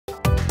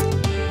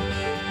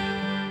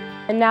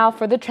And now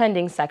for the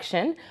trending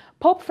section.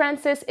 Pope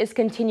Francis is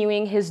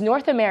continuing his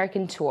North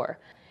American tour.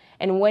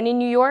 And when in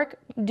New York,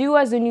 do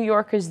as the New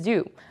Yorkers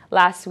do.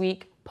 Last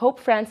week, Pope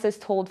Francis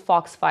told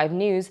Fox 5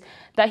 News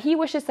that he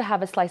wishes to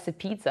have a slice of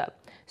pizza.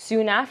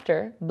 Soon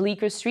after,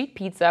 Bleecker Street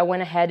Pizza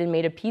went ahead and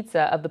made a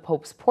pizza of the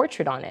Pope's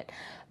portrait on it.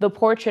 The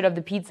portrait of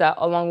the pizza,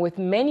 along with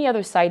many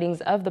other sightings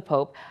of the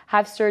Pope,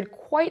 have stirred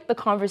quite the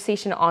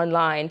conversation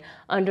online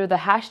under the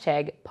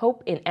hashtag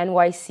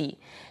 #PopeInNYC.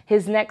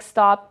 His next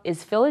stop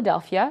is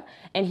Philadelphia,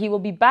 and he will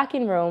be back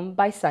in Rome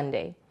by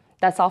Sunday.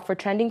 That's all for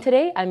Trending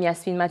today. I'm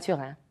Yasmine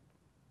Mathurin.